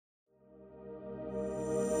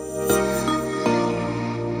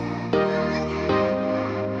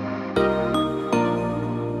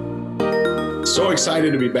So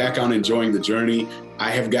excited to be back on Enjoying the Journey. I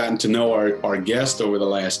have gotten to know our guest over the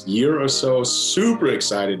last year or so. Super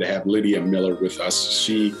excited to have Lydia Miller with us.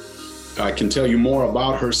 She can tell you more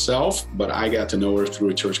about herself, but I got to know her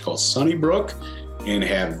through a church called Sunnybrook and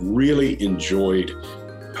have really enjoyed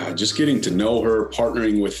just getting to know her,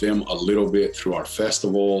 partnering with them a little bit through our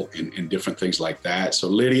festival and different things like that. So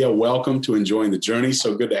Lydia, welcome to Enjoying the Journey.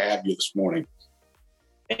 So good to have you this morning.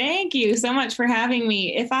 Thank you so much for having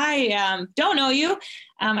me. If I don't know you,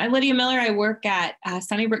 I'm Lydia Miller. I work at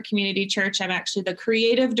Sunnybrook Community Church. I'm actually the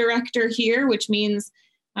creative director here, which means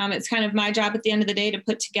it's kind of my job at the end of the day to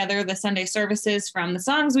put together the Sunday services, from the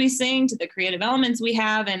songs we sing to the creative elements we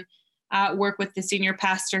have, and work with the senior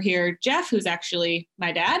pastor here, Jeff, who's actually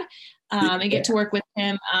my dad, and get to work with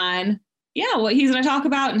him on what he's going to talk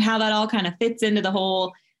about and how that all kind of fits into the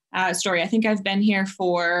whole story. I think I've been here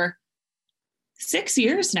for 6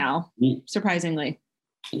 years now, surprisingly.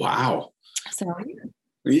 Wow. So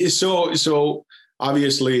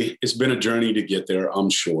obviously it's been a journey to get there, I'm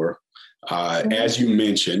sure. As you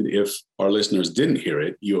mentioned, if our listeners didn't hear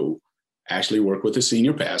it, you actually work with a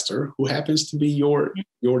senior pastor who happens to be your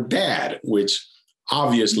dad, which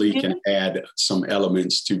obviously can add some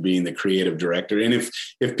elements to being the creative director. And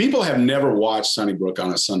if people have never watched Sunnybrook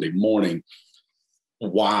on a Sunday morning,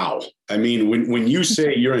 wow. I mean, when you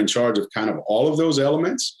say you're in charge of kind of all of those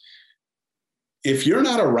elements, if you're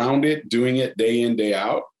not around it, doing it day in, day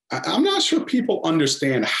out, I'm not sure people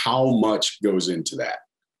understand how much goes into that,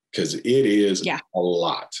 because it is a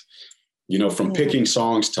lot, from picking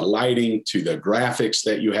songs to lighting to the graphics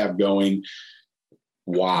that you have going.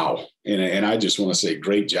 Wow. And I just want to say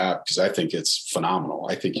great job, because I think it's phenomenal.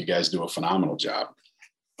 I think you guys do a phenomenal job.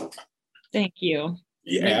 Thank you.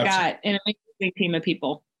 Yeah, we've got an amazing team of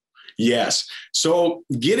people. Yes. So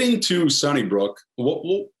getting to Sunnybrook,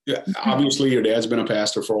 obviously your dad's been a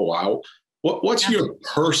pastor for a while. What's your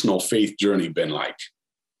personal faith journey been like?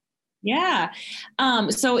 Yeah.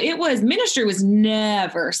 So ministry was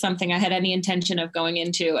never something I had any intention of going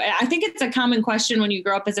into. I think it's a common question when you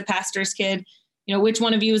grow up as a pastor's kid, which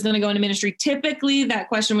one of you is going to go into ministry? Typically that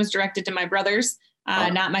question was directed to my brothers,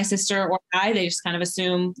 not my sister or I. They just kind of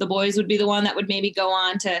assume the boys would be the one that would maybe go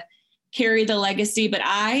on to carry the legacy. But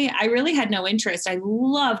I really had no interest. I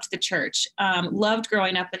loved the church, loved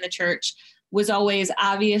growing up in the church, was always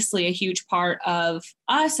obviously a huge part of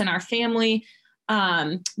us and our family.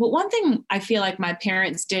 But one thing I feel like my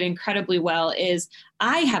parents did incredibly well is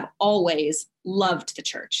I have always loved the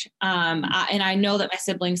church. And I know that my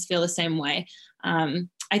siblings feel the same way.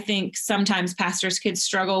 I think sometimes pastors' kids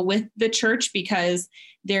struggle with the church because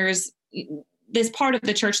there's this part of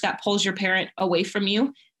the church that pulls your parent away from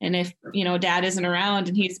you. And if, dad isn't around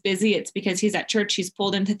and he's busy, it's because he's at church, he's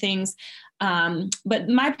pulled into things. But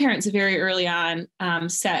my parents very early on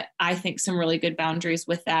set, I think, some really good boundaries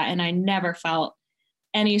with that. And I never felt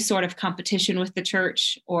any sort of competition with the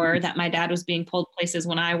church or that my dad was being pulled places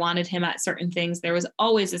when I wanted him at certain things. There was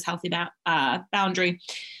always this healthy boundary.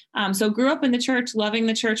 So grew up in the church, loving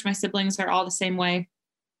the church. My siblings are all the same way,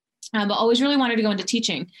 but always really wanted to go into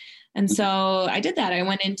teaching. And so I did that. I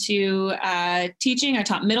went into teaching. I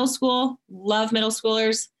taught middle school, love middle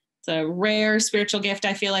schoolers. It's a rare spiritual gift,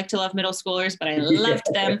 I feel like, to love middle schoolers, but I loved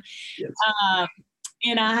them. Yes.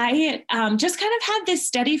 And I just kind of had this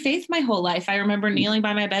steady faith my whole life. I remember kneeling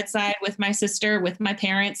by my bedside with my sister, with my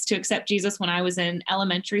parents, to accept Jesus when I was in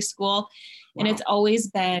elementary school. Wow. And it's always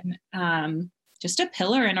been just a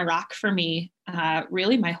pillar and a rock for me,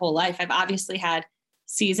 really my whole life. I've obviously had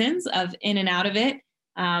seasons of in and out of it,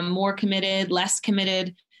 more committed, less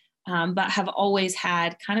committed, but have always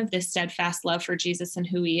had kind of this steadfast love for Jesus and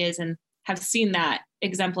who he is, and have seen that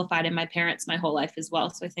exemplified in my parents my whole life as well.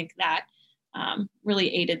 So I think that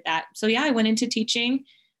really aided that. So I went into teaching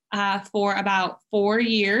for about 4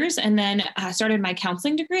 years, and then started my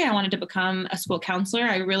counseling degree. I wanted to become a school counselor.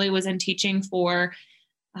 I really was in teaching for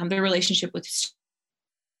the relationship with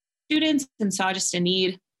students, and saw just a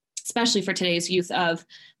need, especially for today's youth, of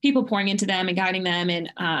people pouring into them and guiding them,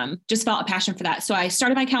 and just felt a passion for that. So I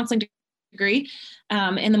started my counseling degree.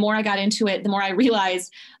 And the more I got into it, the more I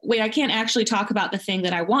realized, wait, I can't actually talk about the thing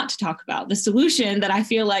that I want to talk about. The solution that I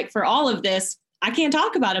feel like for all of this, I can't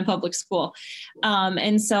talk about in public school.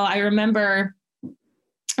 And so I remember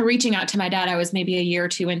reaching out to my dad. I was maybe a year or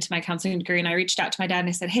two into my counseling degree, and I reached out to my dad and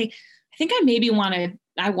I said, hey, I think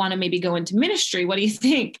I want to maybe go into ministry. What do you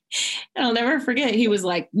think? And I'll never forget. He was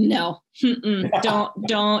like, no,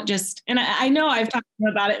 don't just, and I know I've talked to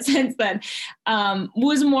him about it since then,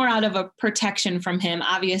 was more out of a protection from him.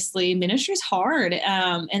 Obviously ministry is hard,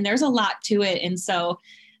 and there's a lot to it. And so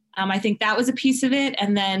I think that was a piece of it.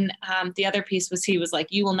 And then the other piece was, he was like,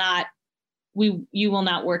 you will not you will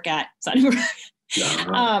not work at Sunnybrook.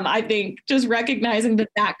 I think just recognizing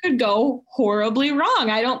that could go horribly wrong.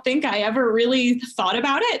 I don't think I ever really thought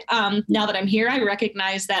about it. Now that I'm here, I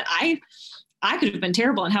recognize that I could have been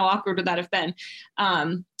terrible, and how awkward would that have been?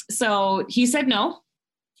 So he said no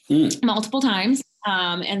multiple times.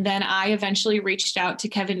 And then I eventually reached out to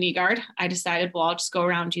Kevin Nygaard. I decided, well, I'll just go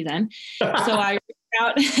around you then. So I reached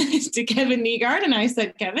out to Kevin Nygaard and I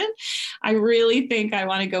said, Kevin, I really think I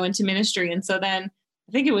want to go into ministry. And so then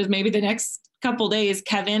I think it was maybe the next couple of days,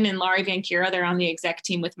 Kevin and Laurie Van Kira, they're on the exec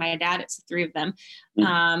team with my dad. It's the three of them.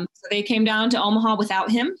 So they came down to Omaha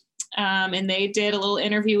without him. And they did a little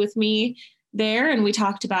interview with me there. And we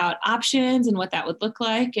talked about options and what that would look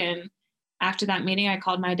like. And after that meeting, I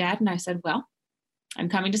called my dad and I said, well, I'm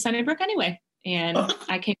coming to Sunnybrook anyway. And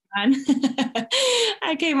I came on,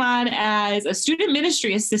 I came on as a student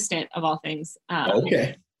ministry assistant of all things.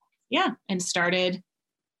 Okay. Yeah. And started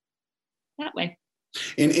that way.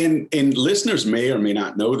 And listeners may or may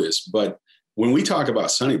not know this, but when we talk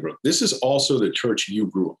about Sunnybrook, this is also the church you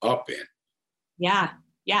grew up in. Yeah.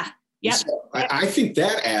 Yeah. Yep. So I think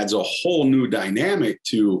that adds a whole new dynamic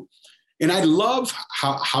to, and I love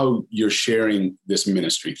how you're sharing this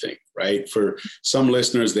ministry thing, right? For some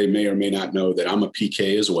listeners, they may or may not know that I'm a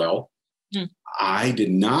PK as well. I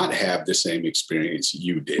did not have the same experience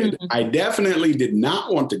you did. I definitely did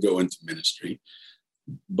not want to go into ministry,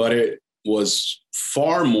 but it was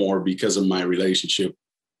far more because of my relationship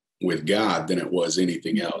with God than it was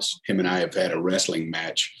anything else. Him and I have had a wrestling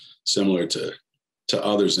match similar to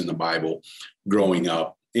others in the Bible growing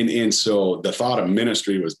up. And so the thought of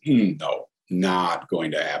ministry was, no, not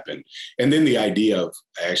going to happen. And then the idea of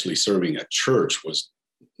actually serving a church was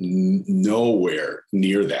nowhere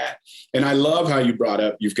near that. And I love how you brought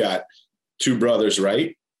up, you've got two brothers,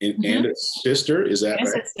 right? And a sister, is that right?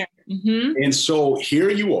 Sister. And so here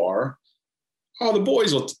you are. Oh, the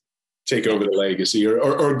boys will take over the legacy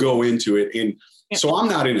or go into it. And so I'm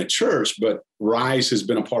not in a church, but Rise has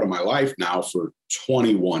been a part of my life now for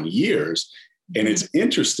 21 years. And it's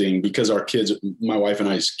interesting because our kids, my wife and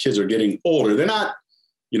I's kids are getting older. They're not,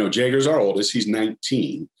 Jager's our oldest, he's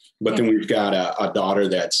 19. But then we've got a daughter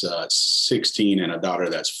that's 16 and a daughter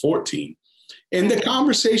that's 14. And the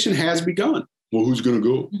conversation has begun. Well, who's going to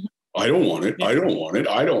go? I don't want it. I don't want it.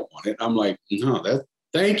 I don't want it. I'm like, no,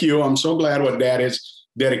 thank you. I'm so glad what dad has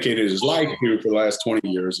dedicated his life here for the last 20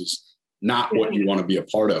 years is not what you want to be a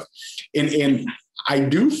part of. And I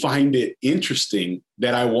do find it interesting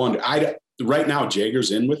that right now,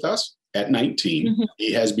 Jager's in with us at 19.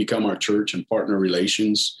 He has become our church and partner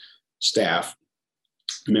relations staff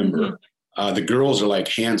member. The girls are like,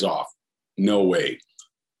 hands off, no way.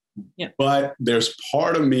 But there's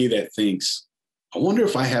part of me that thinks, I wonder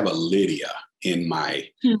if I have a Lydia in my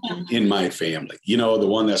family, the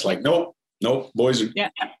one that's like, nope, boys are,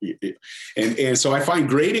 and so I find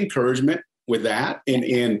great encouragement with that.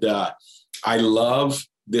 And I love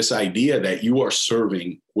this idea that you are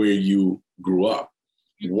serving where you grew up.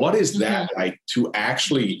 What is that like to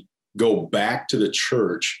actually go back to the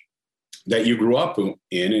church that you grew up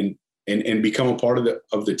in and become a part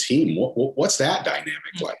of the team? What's that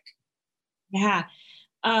dynamic like? Yeah.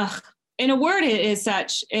 In a word, it's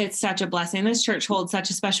such a blessing. This church holds such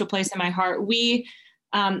a special place in my heart.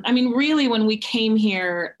 Really, when we came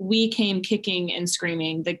here, we came kicking and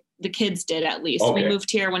screaming. The kids did, at least. Okay. We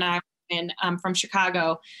moved here when I was from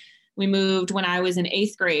Chicago. We moved when I was in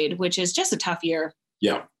 8th grade, which is just a tough year.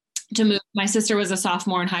 Yeah. To move. My sister was a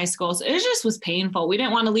sophomore in high school, so it just was painful. We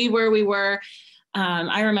didn't want to leave where we were.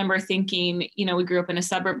 I remember thinking, we grew up in a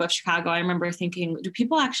suburb of Chicago. I remember thinking, do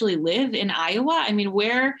people actually live in Iowa? I mean,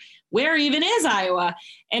 where even is Iowa?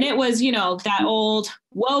 And it was, that old,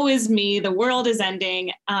 woe is me, the world is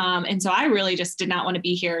ending. And so I really just did not want to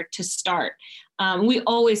be here to start. We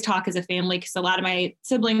always talk as a family because a lot of my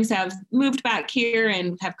siblings have moved back here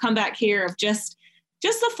and have come back here of just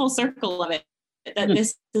the full circle of it, that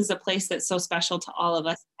this is a place that's so special to all of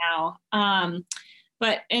us now.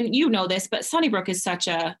 But Sunnybrook is such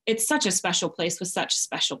a special place with such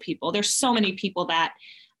special people. There's so many people that,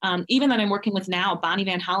 even that I'm working with now. Bonnie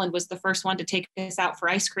Van Holland was the first one to take us out for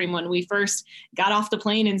ice cream when we first got off the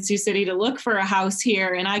plane in Sioux City to look for a house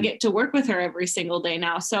here. And I get to work with her every single day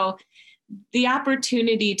now. So the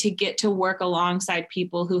opportunity to get to work alongside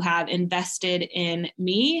people who have invested in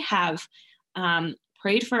me, have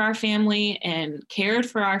prayed for our family and cared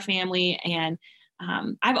for our family. And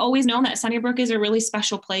I've always known that Sunnybrook is a really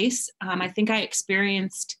special place. I think I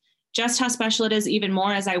experienced just how special it is even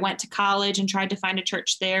more as I went to college and tried to find a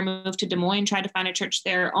church there, moved to Des Moines, tried to find a church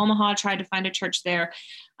there, Omaha, tried to find a church there.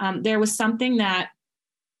 There was something that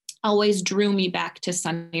always drew me back to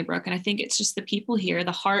Sunnybrook. And I think it's just the people here,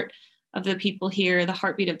 the heart of the people here, the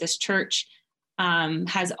heartbeat of this church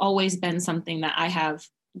has always been something that I have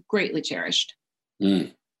greatly cherished.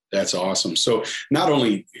 That's awesome. So not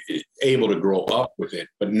only able to grow up with it,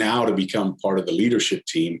 but now to become part of the leadership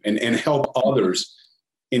team and help others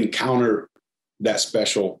encounter that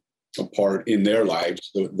special part in their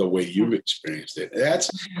lives the way you've experienced it.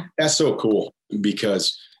 That's so cool,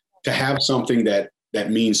 because to have something that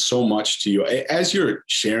means so much to you. As you're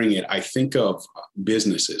sharing it, I think of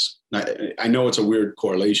businesses. I know it's a weird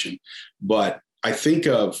correlation, but I think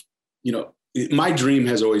of, my dream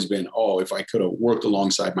has always been, if I could have worked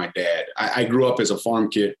alongside my dad. I grew up as a farm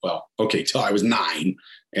kid. Well, okay, till I was 9,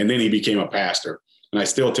 and then he became a pastor. And I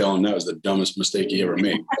still tell him that was the dumbest mistake he ever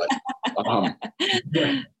made. But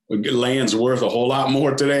land's worth a whole lot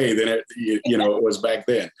more today than it was back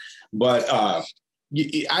then. But I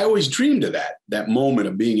always dreamed of that moment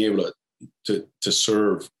of being able to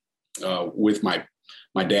serve with my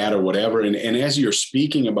dad or whatever. And as you're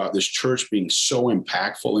speaking about this church being so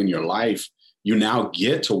impactful in your life, you now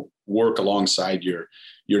get to work alongside your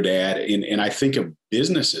dad. And I think of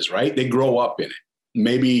businesses, right? They grow up in it.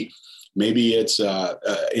 Maybe it's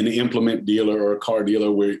an implement dealer or a car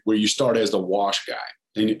dealer where you start as the wash guy.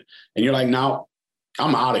 And you're like, now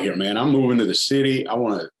I'm out of here, man. I'm moving to the city. I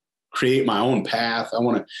want to create my own path. I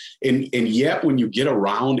want to, and yet when you get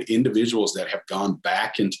around individuals that have gone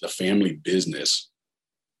back into the family business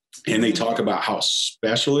and they talk about how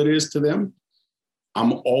special it is to them,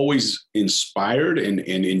 I'm always inspired and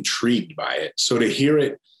intrigued by it. So to hear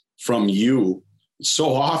it from you,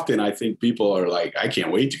 so often I think people are like, I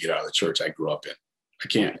can't wait to get out of the church I grew up in.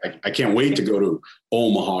 I can't wait to go to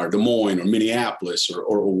Omaha or Des Moines or Minneapolis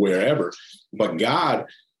or wherever. But God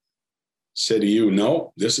said to you,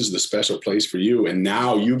 no, this is the special place for you. And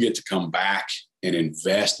now you get to come back and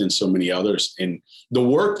invest in so many others. And the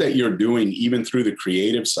work that you're doing, even through the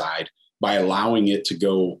creative side, by allowing it to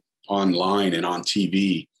go online and on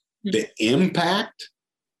TV, the impact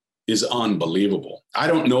is unbelievable. I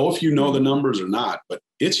don't know if you know the numbers or not, but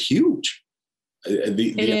it's huge. It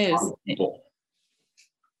is.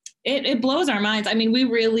 It blows our minds. I mean,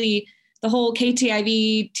 the whole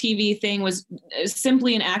KTIV TV thing was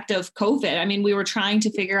simply an act of COVID. I mean, we were trying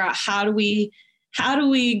to figure out how do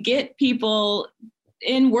we get people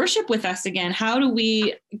in worship with us again? How do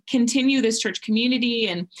we continue this church community?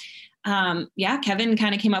 And Kevin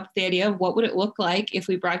kind of came up with the idea of what would it look like if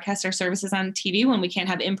we broadcast our services on TV when we can't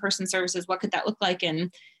have in-person services? What could that look like?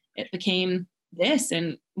 And it became this,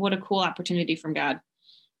 and what a cool opportunity from God.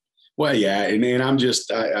 Well, yeah. And I'm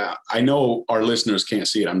just, I know our listeners can't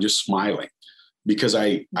see it. I'm just smiling because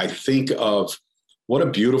I think of what a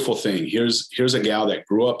beautiful thing. Here's a gal that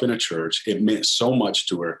grew up in a church. It meant so much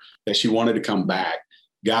to her that she wanted to come back.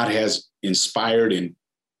 God has inspired and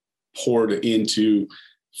poured into,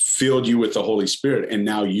 filled you with the Holy Spirit. And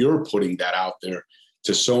now you're putting that out there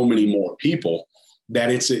to so many more people that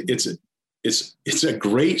it's a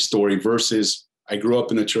great story versus I grew up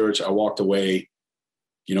in the church. I walked away.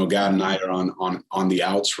 God and I are on the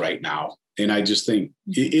outs right now. And I just think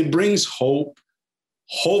it brings hope,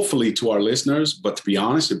 hopefully to our listeners, but to be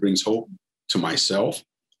honest, it brings hope to myself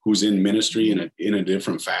who's in ministry in a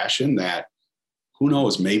different fashion that who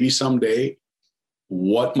knows, maybe someday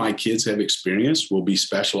what my kids have experienced will be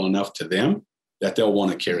special enough to them that they'll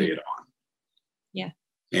want to carry it on. Yeah.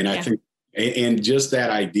 And I think, and just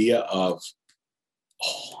that idea of,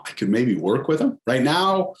 I could maybe work with them right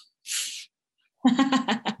now.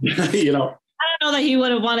 I don't know that he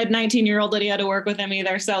would have wanted 19-year-old Lydia to work with him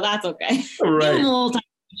either, so that's okay. Right. Give him a little time.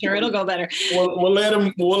 Sure, it'll go better. We'll let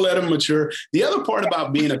him mature. The other part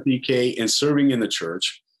about being a PK and serving in the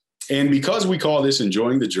church, and because we call this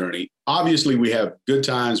enjoying the journey, obviously we have good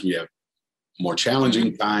times, we have more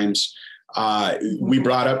challenging times. We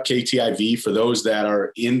brought up KTIV. For those that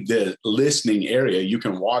are in the listening area, you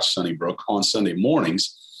can watch Sunnybrook on Sunday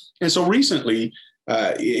mornings. And so recently,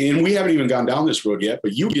 and we haven't even gone down this road yet,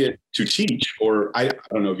 but you get to teach, or I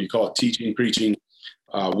don't know if you call it teaching, preaching,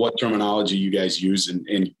 what terminology you guys use,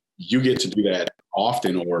 and you get to do that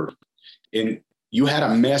often. And you had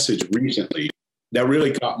a message recently that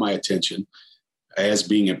really caught my attention as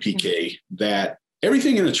being a PK, that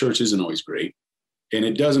everything in the church isn't always great, and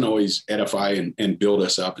it doesn't always edify and build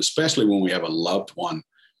us up, especially when we have a loved one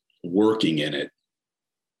working in it.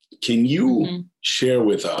 Can you share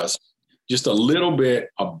with us just a little bit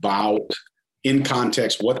about, in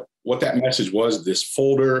context, what that message was, this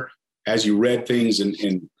folder, as you read things,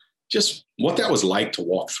 and just what that was like to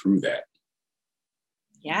walk through that?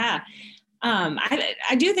 Yeah.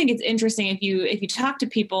 I do think it's interesting if you talk to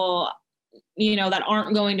people, that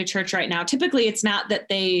aren't going to church right now, typically it's not that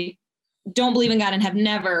they don't believe in God and have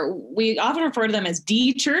never. We often refer to them as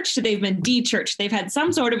de-churched. They've been de-churched. They've had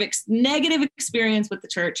some sort of negative experience with the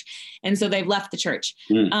church, and so they've left the church.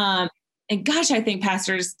 And gosh, I think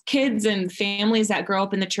pastors, kids and families that grow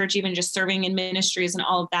up in the church, even just serving in ministries and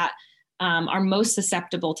all of that, are most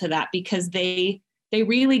susceptible to that, because they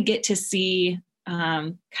really get to see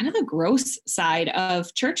kind of the gross side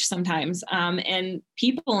of church sometimes, and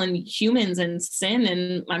people and humans and sin.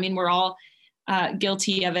 And I mean, we're all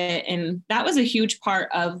guilty of it. And that was a huge part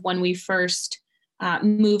of when we first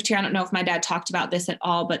moved here. I don't know if my dad talked about this at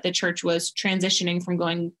all, but the church was transitioning from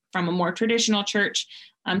going from a more traditional church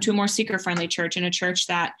to a more seeker-friendly church, and a church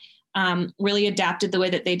that really adapted the way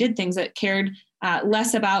that they did things, that cared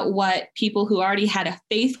less about what people who already had a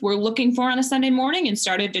faith were looking for on a Sunday morning, and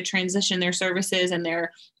started to transition their services and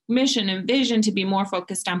their mission and vision to be more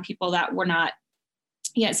focused on people that were not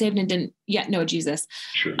yet saved and didn't yet know Jesus.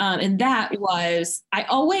 Sure. And that was, I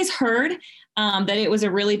always heard that it was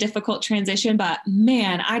a really difficult transition, but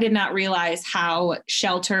man, I did not realize how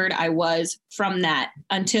sheltered I was from that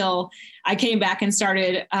until I came back and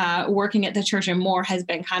started working at the church, and more has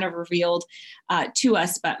been kind of revealed to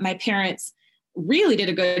us. But my parents really did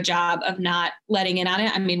a good job of not letting in on it.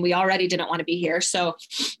 I mean, we already didn't want to be here. So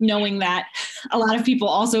knowing that a lot of people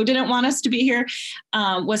also didn't want us to be here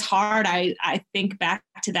was hard. I think back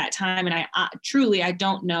to that time, and I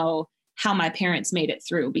don't know how my parents made it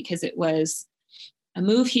through, because it was a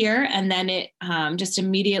move here. And then it just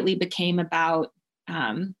immediately became about,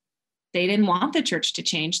 they didn't want the church to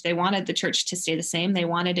change. They wanted the church to stay the same. They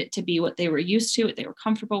wanted it to be what they were used to, what they were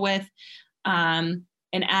comfortable with.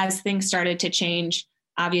 And as things started to change,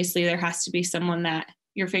 obviously there has to be someone that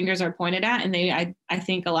your fingers are pointed at. And I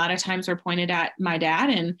think a lot of times were pointed at my dad.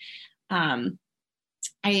 And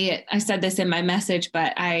I said this in my message,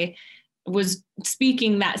 but I was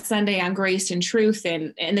speaking that Sunday on grace and truth,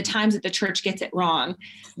 and the times that the church gets it wrong.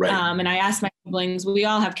 Right. And I asked my siblings, we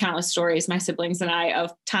all have countless stories, my siblings and I,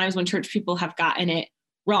 of times when church people have gotten it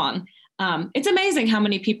wrong. It's amazing how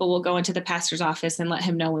many people will go into the pastor's office and let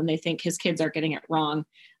him know when they think his kids are getting it wrong.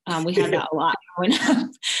 We had that a lot growing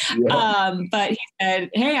up. Yeah. But he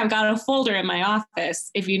said, hey, I've got a folder in my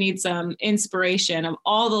office if you need some inspiration of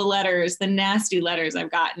all the letters, the nasty letters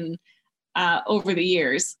I've gotten over the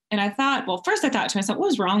years. And I thought, well, first I thought to myself, what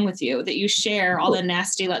was wrong with you that you share all the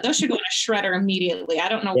nasty letters? Those should go in a shredder immediately. I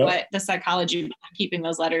don't know what the psychology of keeping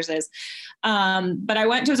those letters is. But I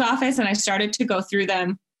went to his office and I started to go through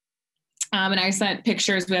them. And I sent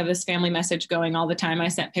pictures. We have this family message going all the time. I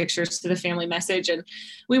sent pictures to the family message, and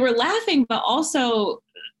we were laughing, but also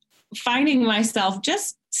finding myself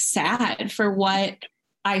just sad for what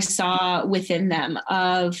I saw within them,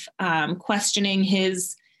 of questioning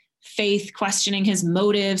his faith, questioning his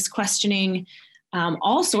motives, questioning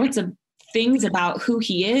all sorts of things about who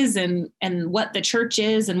he is and what the church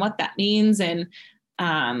is and what that means. And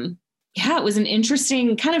it was an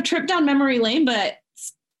interesting kind of trip down memory lane, but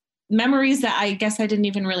memories that I guess I didn't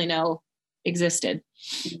even really know existed.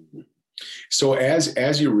 So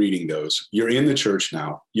as you're reading those, you're in the church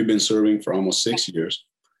now. You've been serving for almost 6 years.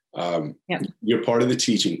 You're part of the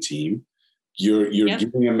teaching team. You're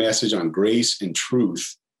giving a message on grace and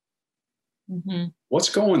truth. Mm-hmm. What's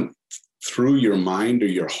going through your mind or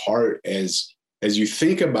your heart as you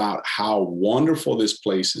think about how wonderful this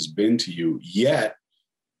place has been to you, yet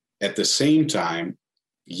at the same time,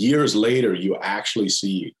 years later, you actually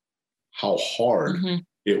see how hard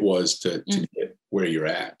it was to get where you're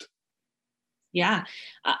at? Yeah.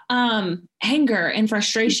 Anger and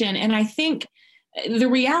frustration. And I think the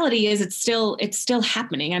reality is it's still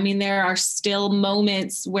happening. I mean, there are still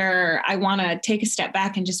moments where I want to take a step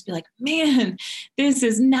back and just be like, man, this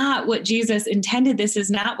is not what Jesus intended. This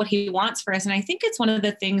is not what he wants for us. And I think it's one of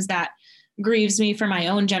the things that grieves me for my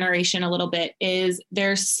own generation a little bit is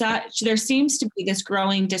there seems to be this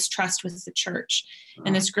growing distrust with the church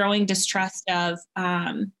and this growing distrust of,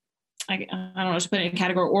 I don't know, to put it in a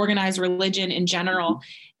category, organized religion in general,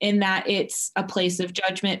 in that it's a place of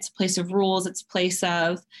judgment, it's a place of rules, it's a place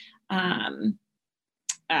of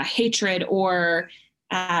hatred or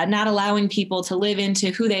not allowing people to live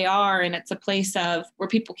into who they are. And it's a place of where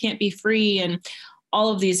people can't be free and all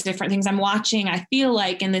of these different things. I'm watching, I feel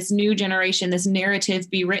like in this new generation, this narrative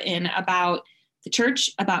be written about the church,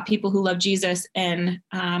 about people who love Jesus. And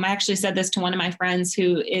I actually said this to one of my friends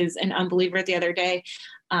who is an unbeliever the other day,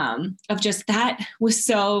 of just that was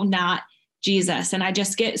so not Jesus. And I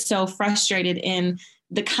just get so frustrated in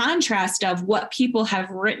the contrast of what people have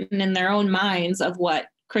written in their own minds of what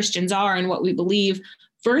Christians are and what we believe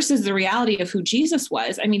versus the reality of who Jesus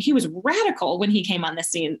was. I mean, he was radical when he came on the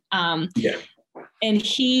scene. Yeah. And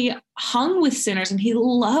he hung with sinners and he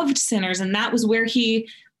loved sinners. And that was where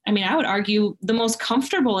I would argue the most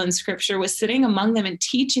comfortable in scripture was sitting among them and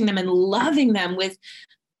teaching them and loving them with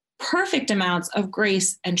perfect amounts of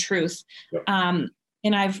grace and truth. Yep.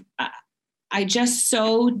 And I just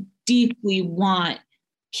so deeply want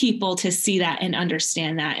people to see that and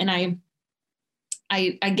understand that. And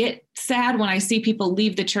I get sad when I see people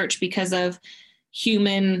leave the church because of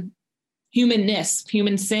humanness,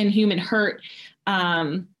 human sin, human hurt.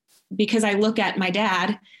 Because I look at my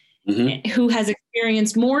dad, who has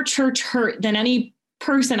experienced more church hurt than any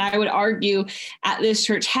person I would argue at this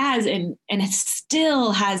church has, and it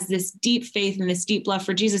still has this deep faith and this deep love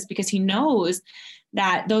for Jesus, because he knows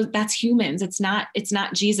that that's humans. It's not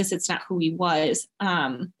Jesus. It's not who he was.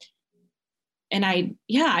 And I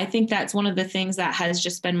think that's one of the things that has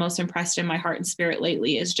just been most impressed in my heart and spirit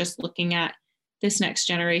lately, is just looking at this next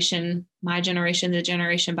generation, my generation, the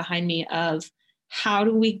generation behind me, of how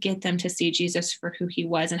do we get them to see Jesus for who he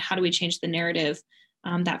was, and how do we change the narrative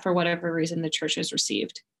that for whatever reason the church has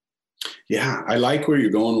received. Yeah, I like where you're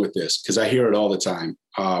going with this, because I hear it all the time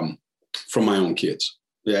from my own kids,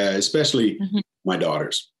 especially my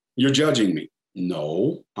daughters. You're judging me.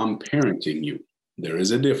 No, I'm parenting you. There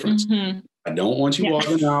is a difference. I don't want you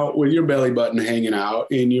walking out with your belly button hanging out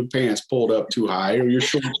and your pants pulled up too high or your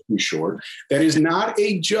shorts too short. That is not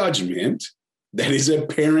a judgment. That is a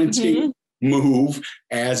parenting move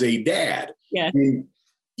as a dad. Yeah.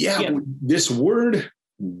 This word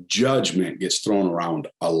judgment gets thrown around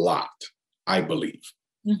a lot, I believe.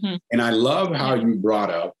 And I love how you brought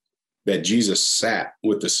up that Jesus sat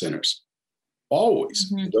with the sinners.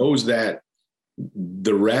 Always. Those that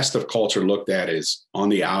the rest of culture looked at as on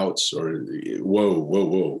the outs, or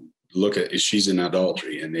whoa, look at, she's in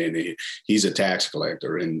adultery, and then he's a tax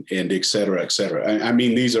collector, and et cetera, et cetera. I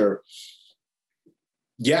mean, these are,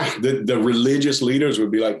 the religious leaders would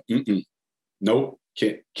be like, nope,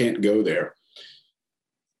 can't go there.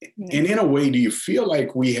 And in a way, do you feel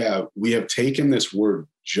like we have taken this word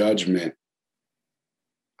judgment,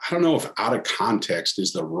 I don't know if out of context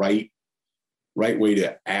is the right way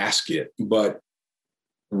to ask it, but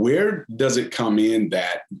where does it come in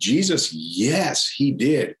that Jesus, yes, he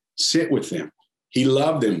did sit with them. He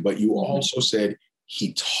loved them, but you also said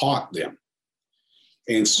he taught them.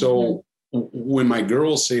 And so when my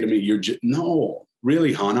girls say to me, no,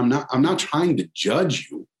 really, hon, I'm not trying to judge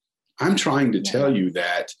you. I'm trying to tell you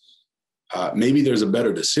that maybe there's a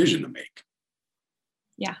better decision to make.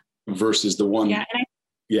 Yeah. Versus the one.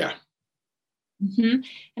 Yeah. And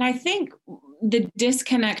I think the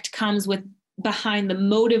disconnect comes with behind the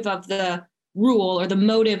motive of the rule or the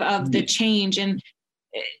motive of the change, and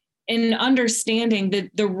in understanding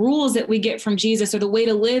the rules that we get from Jesus, or the way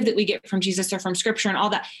to live that we get from Jesus or from scripture, and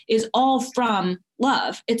all that is all from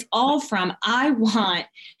love. It's all from, I want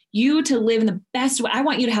you to live in the best way. I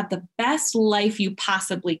want you to have the best life you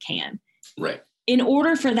possibly can. Right. In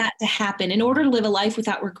order for that to happen, in order to live a life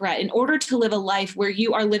without regret, in order to live a life where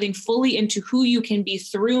you are living fully into who you can be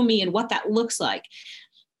through me and what that looks like,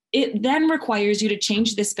 it then requires you to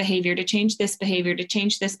change this behavior, to change this behavior, to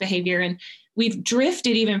change this behavior. And we've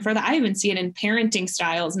drifted even further. I even see it in parenting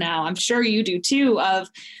styles now. I'm sure you do too, of,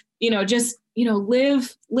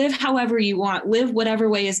 live however you want, live whatever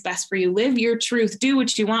way is best for you, live your truth, do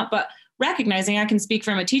what you want. But recognizing, I can speak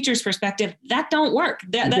from a teacher's perspective, that don't work.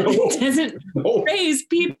 That doesn't raise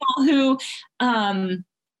people who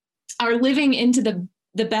are living into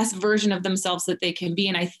the best version of themselves that they can be.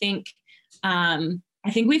 And I think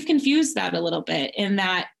we've confused that a little bit, in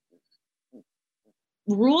that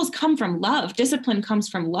rules come from love. Discipline comes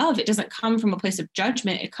from love. It doesn't come from a place of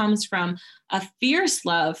judgment. It comes from a fierce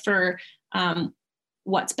love for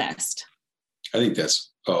what's best. I think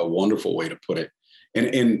that's a wonderful way to put it.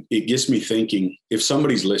 And it gets me thinking, if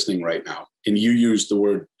somebody's listening right now and you use the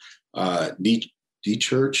word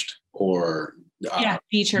de-churched or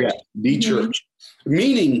de-churched, de-churched,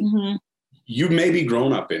 meaning you've maybe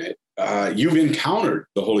grown up in it. You've encountered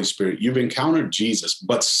the Holy Spirit, you've encountered Jesus,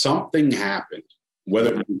 but something happened,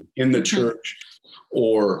 whether in the church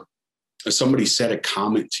or somebody said a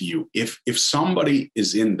comment to you. If somebody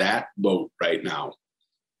is in that boat right now,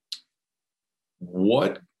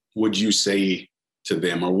 what would you say to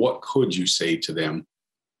them, or what could you say to them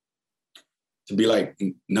to be like,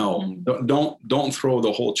 no, don't throw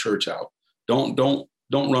the whole church out. Don't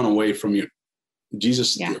run away from you.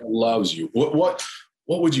 Jesus loves you. What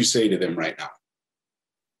would you say to them right now?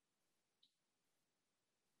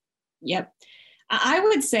 Yep. I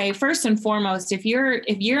would say, first and foremost, if you're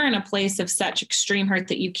in a place of such extreme hurt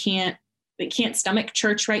that you can't that can't stomach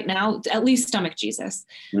church right now, at least stomach Jesus,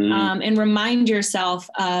 Mm. and remind yourself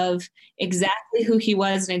of exactly who he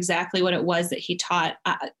was and exactly what it was that he taught.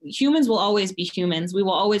 Humans will always be humans. We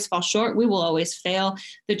will always fall short. We will always fail.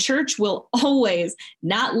 The church will always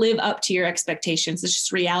not live up to your expectations. It's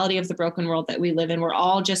just reality of the broken world that we live in. We're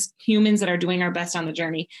all just humans that are doing our best on the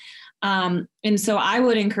journey. And so I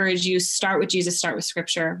would encourage you, start with Jesus, start with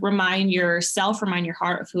scripture, remind yourself, remind your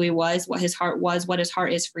heart of who he was, what his heart was, what his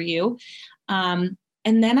heart is for you.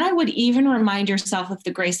 And then I would even remind yourself of the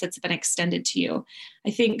grace that's been extended to you. I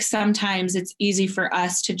think sometimes it's easy for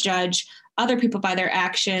us to judge other people by their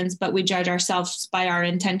actions, but we judge ourselves by our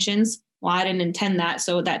intentions. Well, I didn't intend that,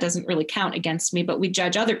 so that doesn't really count against me, but we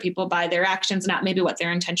judge other people by their actions, not maybe what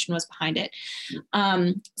their intention was behind it.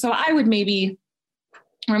 So I would maybe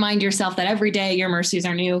remind yourself that every day your mercies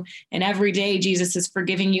are new, and every day Jesus is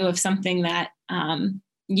forgiving you of something that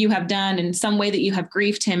you have done in some way that you have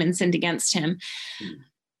grieved him and sinned against him.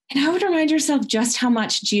 And I would remind yourself just how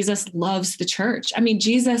much Jesus loves the church. I mean,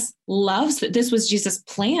 Jesus loves that. This was Jesus'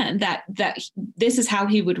 plan, that this is how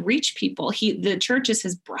he would reach people. The church is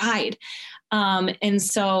his bride. And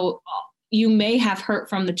so you may have hurt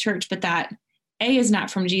from the church, but that A, is not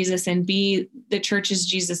from Jesus, and B, the church is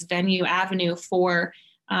Jesus' avenue for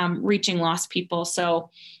reaching lost people. So,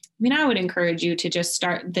 I mean, I would encourage you to just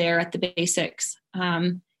start there at the basics,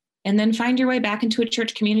 and then find your way back into a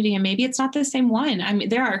church community. And maybe it's not the same one. I mean,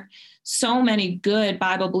 there are so many good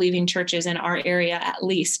Bible believing churches in our area, at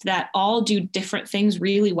least, that all do different things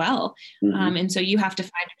really well. Mm-hmm. And so you have to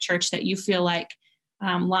find a church that you feel like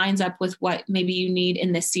lines up with what maybe you need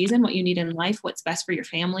in this season, what you need in life, what's best for your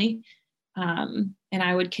family. And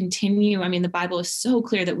I would continue. I mean, the Bible is so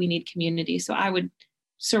clear that we need community. So I would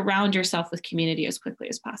surround yourself with community as quickly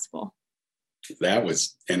as possible. That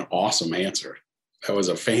was an awesome answer. That was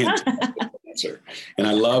a fantastic answer. And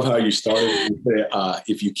I love how you started with,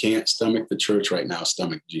 if you can't stomach the church right now,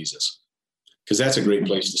 stomach Jesus. Because that's a great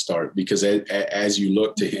place to start. Because as you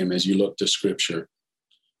look to him, as you look to scripture,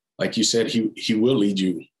 like you said, he will lead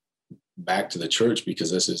you back to the church,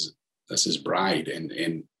 because that's his bride.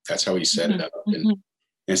 And that's how he set it up.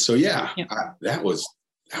 And so, that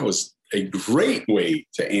was a great way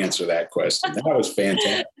to answer that question. That was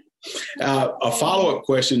fantastic. A follow-up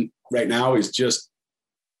question right now is just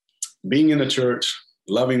being in the church,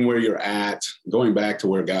 loving where you're at, going back to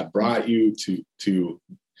where God brought you, to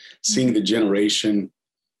seeing the generation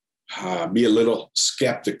be a little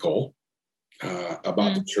skeptical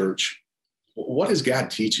about the church. What is God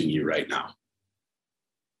teaching you right now?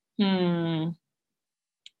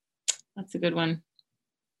 That's a good one.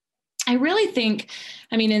 I really think,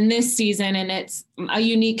 I mean, in this season, and it's a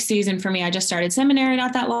unique season for me, I just started seminary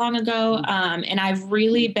not that long ago. And I've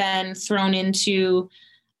really been thrown into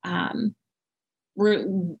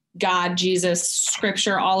God, Jesus,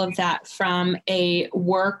 scripture, all of that from a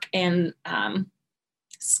work and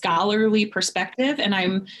scholarly perspective. And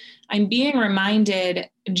I'm being reminded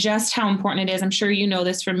just how important it is. I'm sure you know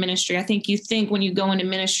this from ministry. I think you think when you go into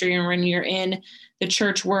ministry and when you're in the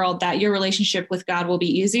church world that your relationship with God will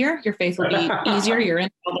be easier. Your faith will be easier. You're in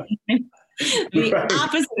the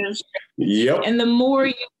opposite of true. Yep. And the more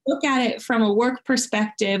you look at it from a work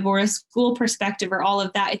perspective or a school perspective or all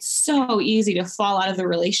of that, it's so easy to fall out of the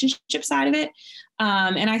relationship side of it.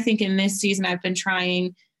 And I think in this season, I've been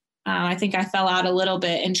trying, I think I fell out a little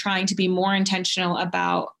bit in trying to be more intentional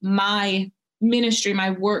about my ministry,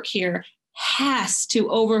 my work here has to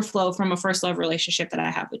overflow from a first love relationship that I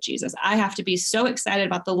have with Jesus. I have to be so excited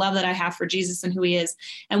about the love that I have for Jesus and who he is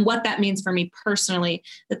and what that means for me personally,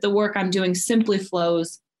 that the work I'm doing simply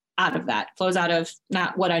flows out of that, flows out of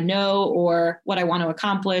not what I know or what I want to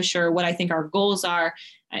accomplish or what I think our goals are.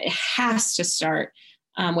 It has to start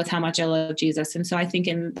with how much I love Jesus. And so I think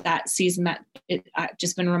in that season that I've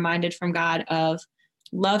just been reminded from God of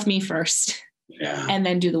love me first and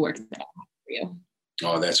then do the work that I have for you.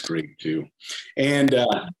 Oh, that's great too. And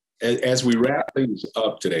as we wrap things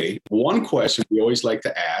up today, one question we always like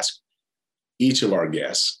to ask each of our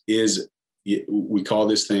guests is, we call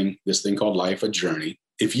this thing called life a journey.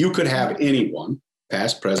 If you could have anyone,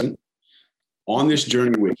 past, present, on this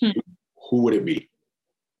journey with you, who would it be?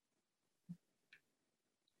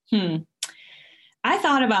 I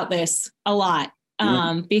thought about this a lot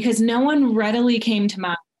because no one readily came to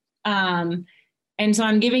mind. And so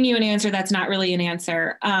I'm giving you an answer that's not really an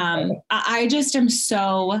answer. I just am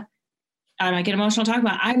so, I get emotional talking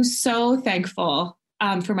about it. I'm so thankful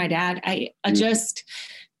for my dad. I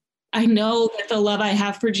know that the love I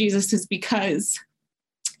have for Jesus is because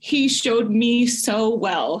he showed me so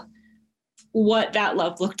well what that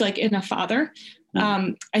love looked like in a father.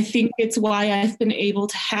 I think it's why I've been able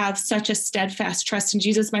to have such a steadfast trust in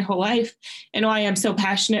Jesus my whole life, and why I'm so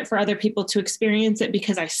passionate for other people to experience it,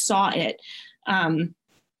 because I saw it.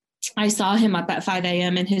 I saw him up at 5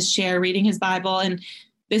 a.m. in his chair reading his Bible, and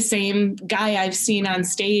the same guy I've seen on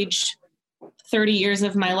stage 30 years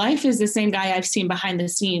of my life is the same guy I've seen behind the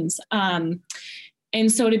scenes. And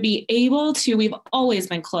so to be able to, we've always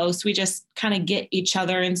been close. We just kind of get each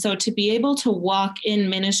other. And so to be able to walk in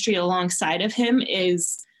ministry alongside of him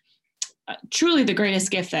is truly the greatest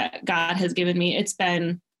gift that God has given me. It's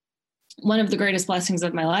been one of the greatest blessings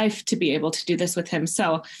of my life to be able to do this with him.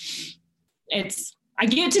 So I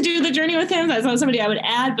get to do the journey with him. That's not somebody I would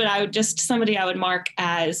add, but somebody I would mark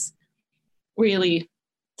as really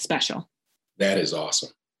special. That is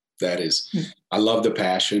awesome. I love the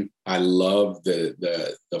passion. I love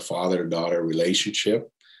the father-daughter relationship.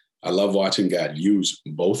 I love watching God use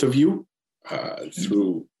both of you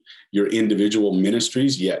through your individual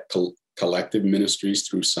ministries, yet collective ministries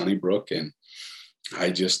through Sunnybrook. And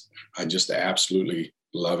I just absolutely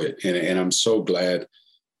love it. And I'm so glad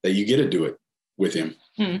that you get to do it with him.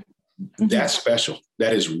 Mm-hmm. That's special.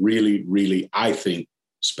 That is really, really, I think,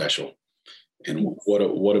 special. And what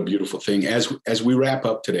a beautiful thing. As we wrap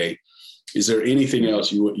up today, is there anything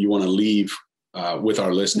else you want to leave with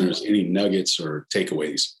our listeners? Any nuggets or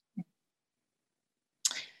takeaways?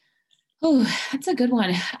 Oh, that's a good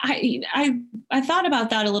one. I thought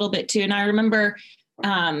about that a little bit too. And I remember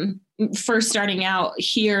first starting out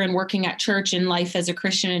here and working at church and life as a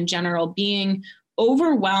Christian in general, being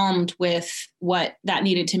overwhelmed with what that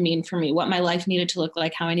needed to mean for me, what my life needed to look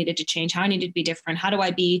like, how I needed to change, how I needed to be different. How do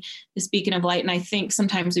I be this beacon of light? And I think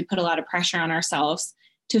sometimes we put a lot of pressure on ourselves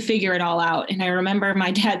to figure it all out. And I remember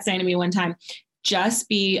my dad saying to me one time, just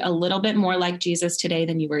be a little bit more like Jesus today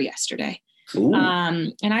than you were yesterday.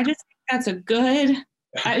 And I just think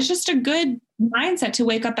it's just a good mindset to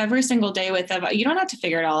wake up every single day with. You don't have to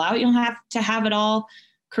figure it all out. You don't have to have it all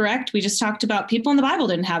correct. We just talked about people in the Bible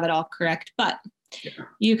didn't have it all correct, but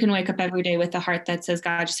you can wake up every day with a heart that says,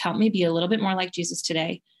 God, just help me be a little bit more like Jesus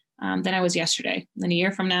today than I was yesterday. Then a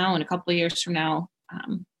year from now and a couple of years from now,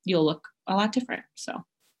 you'll look a lot different. So.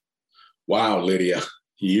 Wow, Lydia,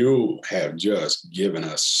 you have just given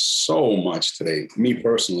us so much today. Me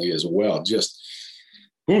personally as well. Just,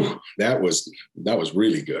 that was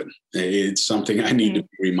really good. It's something I need to be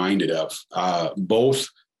reminded of. Both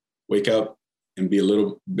wake up and be a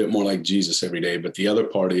little bit more like Jesus every day. But the other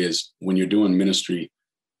part is when you're doing ministry,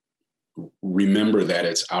 remember that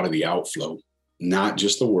it's out of the outflow, not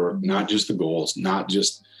just the work, not just the goals, not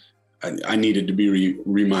just, I needed to be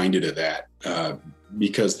reminded of that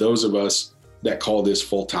because those of us that call this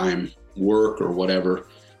full-time work or whatever,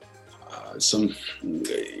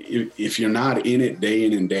 if you're not in it day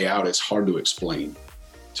in and day out, it's hard to explain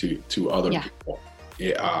to other people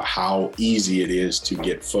how easy it is to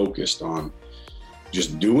get focused on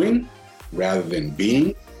just doing rather than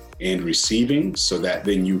being and receiving, so that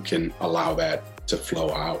then you can allow that to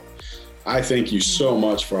flow out. I thank you so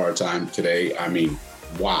much for our time today. I mean,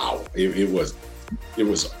 wow, it was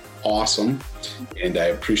awesome. And I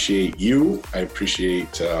appreciate you. I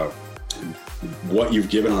appreciate what you've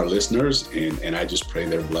given our listeners. And I just pray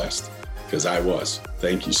they're blessed, because I was.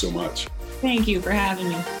 Thank you so much. Thank you for having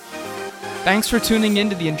me. Thanks for tuning in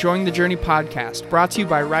to the Enjoying the Journey podcast, brought to you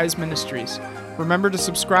by Rise Ministries. Remember to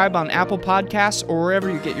subscribe on Apple Podcasts or wherever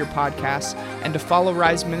you get your podcasts, and to follow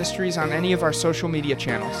Rise Ministries on any of our social media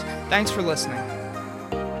channels. Thanks for listening.